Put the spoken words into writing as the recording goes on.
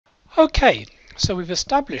Okay, so we've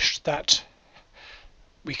established that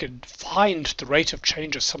we can find the rate of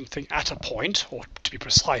change of something at a point, or to be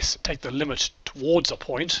precise, take the limit towards a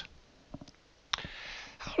point.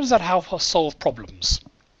 How does that help us solve problems?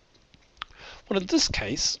 Well, in this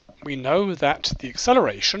case, we know that the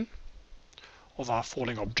acceleration of our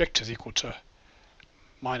falling object is equal to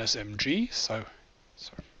minus mg, so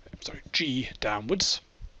g downwards.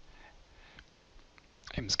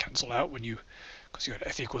 M's cancel out because you got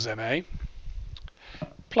F equals ma,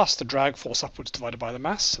 plus the drag force upwards divided by the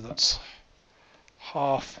mass, so that's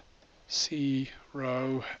half c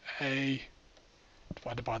rho a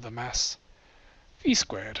divided by the mass v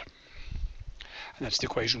squared. And that's the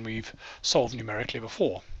equation we've solved numerically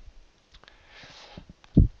before.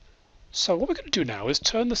 So what we're going to do now is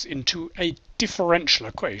turn this into a differential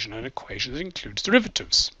equation, an equation that includes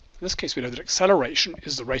derivatives. In this case, we know that acceleration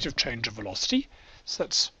is the rate of change of velocity, so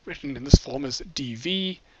that's written in this form as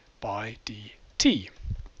dv by dt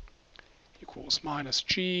equals minus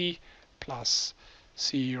g plus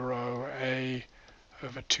c rho a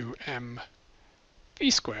over 2m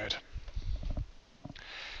v squared.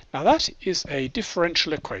 Now that is a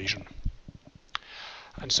differential equation,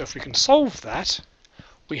 and so if we can solve that,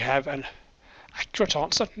 we have an accurate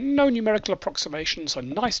answer, no numerical approximations, a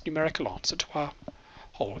nice numerical answer to our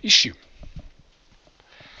whole issue.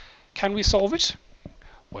 Can we solve it?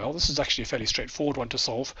 Well, this is actually a fairly straightforward one to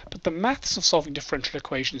solve, but the maths of solving differential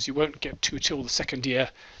equations you won't get to till the second year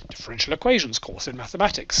differential equations course in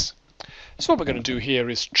mathematics. So what we're going to do here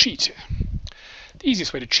is cheat. The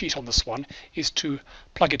easiest way to cheat on this one is to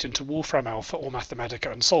plug it into Wolfram Alpha or Mathematica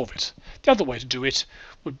and solve it. The other way to do it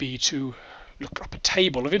would be to look up a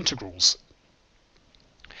table of integrals.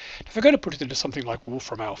 If we're going to put it into something like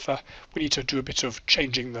Wolfram Alpha, we need to do a bit of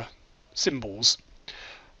changing the symbols.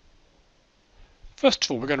 First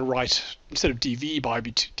of all, we're going to write, instead of dv by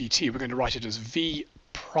dt, we're going to write it as v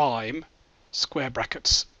prime square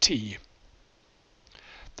brackets t.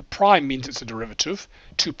 The prime means it's a derivative,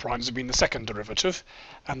 2 primes would mean the second derivative,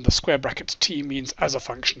 and the square brackets t means as a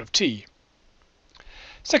function of t.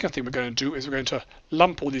 Second thing we're going to do is we're going to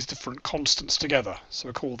lump all these different constants together. So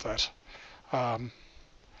we call that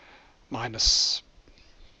minus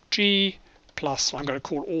g plus, I'm going to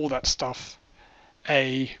call all that stuff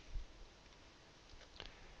a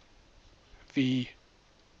v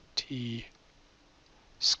t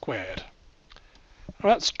squared. Now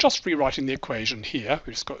that's just rewriting the equation here.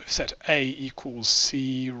 We've just got to set a equals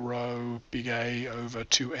c rho big A over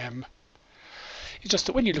 2m. It's just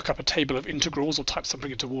that when you look up a table of integrals or type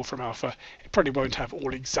something into Wolfram Alpha, it probably won't have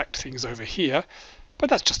all exact things over here, but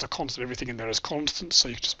that's just a constant. Everything in there is constant, so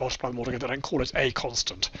you can just multiply them all together and call it a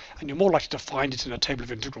constant. And you're more likely to find it in a table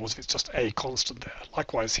of integrals if it's just a constant there.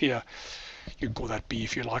 Likewise here, you can call that b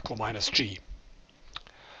if you like, or minus g.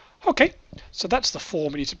 Okay, so that's the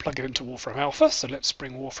form we need to plug it into Wolfram Alpha, so let's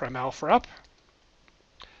bring Wolfram Alpha up.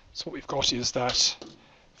 So what we've got is that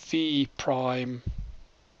v prime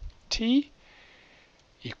t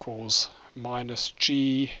equals minus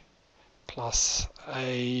g plus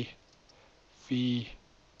a v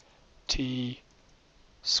t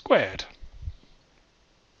squared.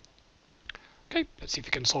 Okay, let's see if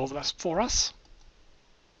we can solve that for us.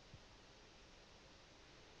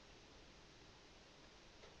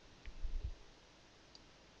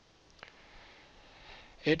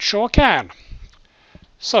 It sure can.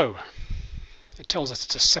 So, it tells us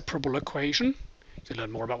it's a separable equation. You'll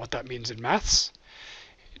learn more about what that means in maths.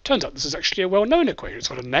 It turns out this is actually a well-known equation. It's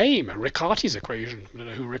got a name, a Riccarti's equation. I don't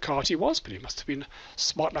know who Riccarti was, but he must have been a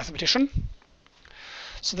smart mathematician.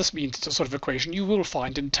 So this means it's a sort of equation you will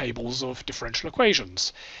find in tables of differential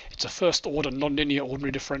equations. It's a first-order nonlinear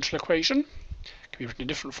ordinary differential equation. It can be written in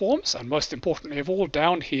different forms, and most importantly of all,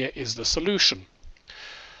 down here is the solution.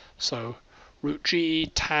 So root g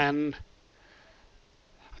tan, and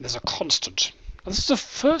there's a constant. Now, this is a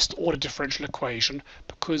first order differential equation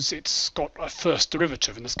because it's got a first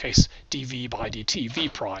derivative, in this case dv by dt, v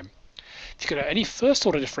prime. If you go to any first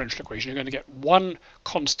order differential equation, you're going to get one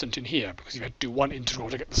constant in here because you had to do one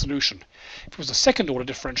integral to get the solution. If it was a second order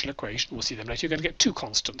differential equation, we'll see them later, you're going to get two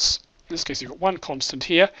constants. In this case, you've got one constant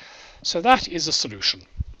here, so that is a solution.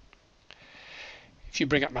 If you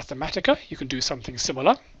bring up Mathematica, you can do something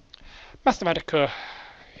similar. Mathematica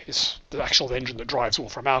is the actual engine that drives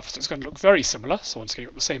Wolfram Alpha, so it's going to look very similar. So once again,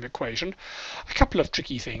 you've got the same equation. A couple of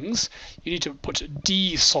tricky things. You need to put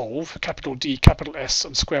D solve, capital D, capital S,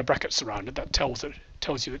 and square brackets around it. That tells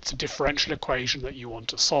you it's a differential equation that you want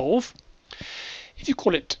to solve. If you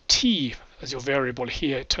call it T as your variable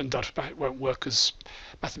here, it turns out it won't work, as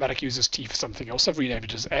Mathematica uses T for something else. I've renamed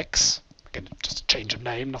it as X. Again, just a change of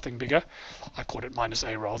name, nothing bigger. I called it minus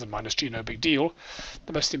a rather than minus g, no big deal.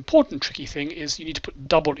 The most important tricky thing is you need to put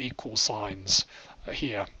double equal signs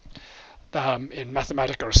here. In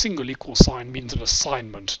Mathematica, a single equal sign means an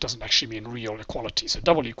assignment, doesn't actually mean real equality. So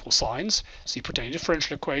double equal signs, so you put in a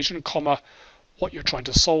differential equation, comma, what you're trying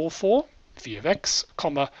to solve for, v of x,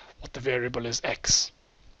 comma, what the variable is x.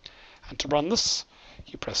 And to run this,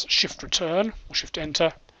 you press shift return or shift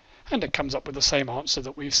enter, and it comes up with the same answer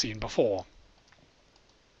that we've seen before.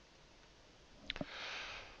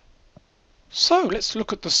 So let's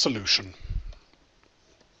look at the solution.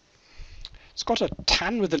 It's got a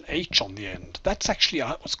tan with an h on the end. That's actually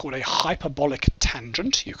what's called a hyperbolic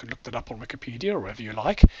tangent. You can look that up on Wikipedia or wherever you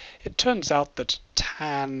like. It turns out that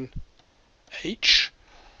tan h,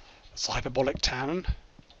 that's the hyperbolic tan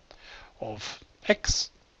of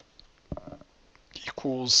x,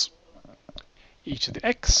 equals e to the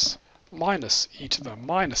x minus e to the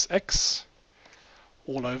minus x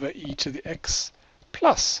all over e to the x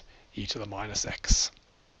plus e to the minus x.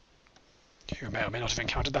 You may or may not have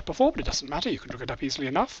encountered that before, but it doesn't matter. You can look it up easily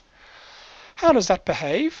enough. How does that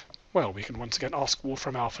behave? Well, we can once again ask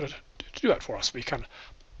Wolfram Alpha to do that for us. We can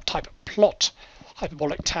type plot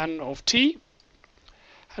hyperbolic tan of t,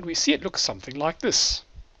 and we see it looks something like this.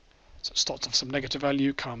 So it starts off some negative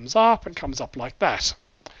value, comes up, and comes up like that,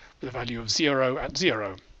 with a value of 0 at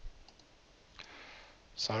 0.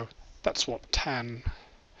 So that's what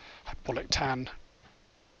hyperbolic tan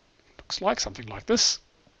looks like, something like this.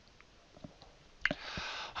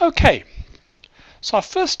 Okay, so our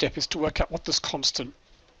first step is to work out what this constant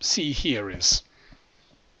c here is.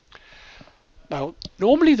 Now,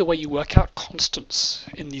 normally the way you work out constants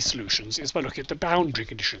in these solutions is by looking at the boundary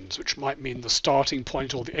conditions, which might mean the starting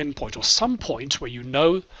point or the end point, or some point where you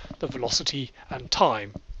know the velocity and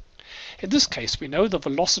time. In this case, we know the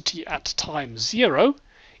velocity at time 0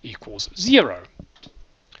 equals 0.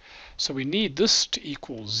 So we need this to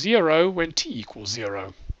equal 0 when t equals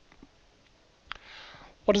 0.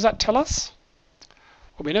 What does that tell us?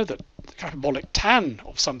 Well, we know that the hyperbolic tan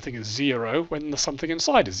of something is 0 when the something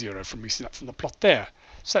inside is 0. We see that from the plot there.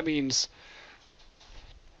 So that means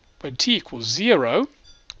when t equals 0,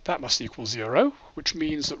 that must equal 0, which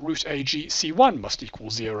means that root ag c1 must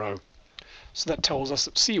equal 0. So that tells us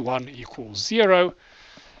that c1 equals 0,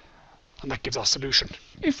 and that gives our solution.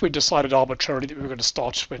 If we decided arbitrarily that we were going to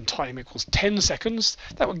start when time equals 10 seconds,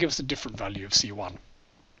 that would give us a different value of c1.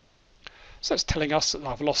 So that's telling us that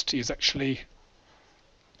our velocity is actually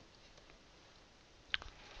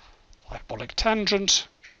hyperbolic tangent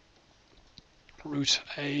root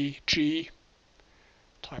ag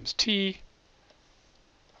times t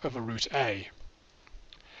over root a.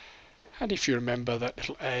 And if you remember, that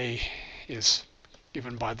little a is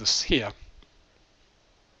given by this here.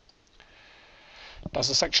 Does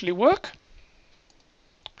this actually work?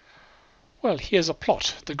 Well, here's a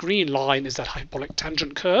plot. The green line is that hyperbolic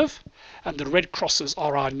tangent curve, and the red crosses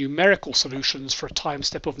are our numerical solutions for a time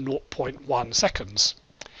step of 0.1 seconds.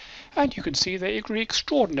 And you can see they agree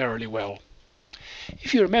extraordinarily well.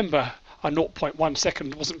 If you remember, our 0.1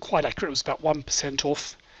 second wasn't quite accurate, it was about 1%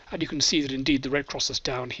 off, and you can see that indeed the red crosses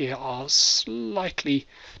down here are slightly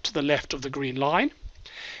to the left of the green line.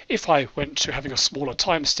 If I went to having a smaller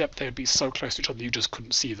time step, they would be so close to each other you just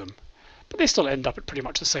couldn't see them. But they still end up at pretty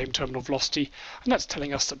much the same terminal velocity, and that's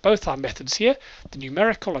telling us that both our methods here, the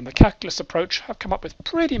numerical and the calculus approach, have come up with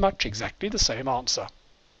pretty much exactly the same answer.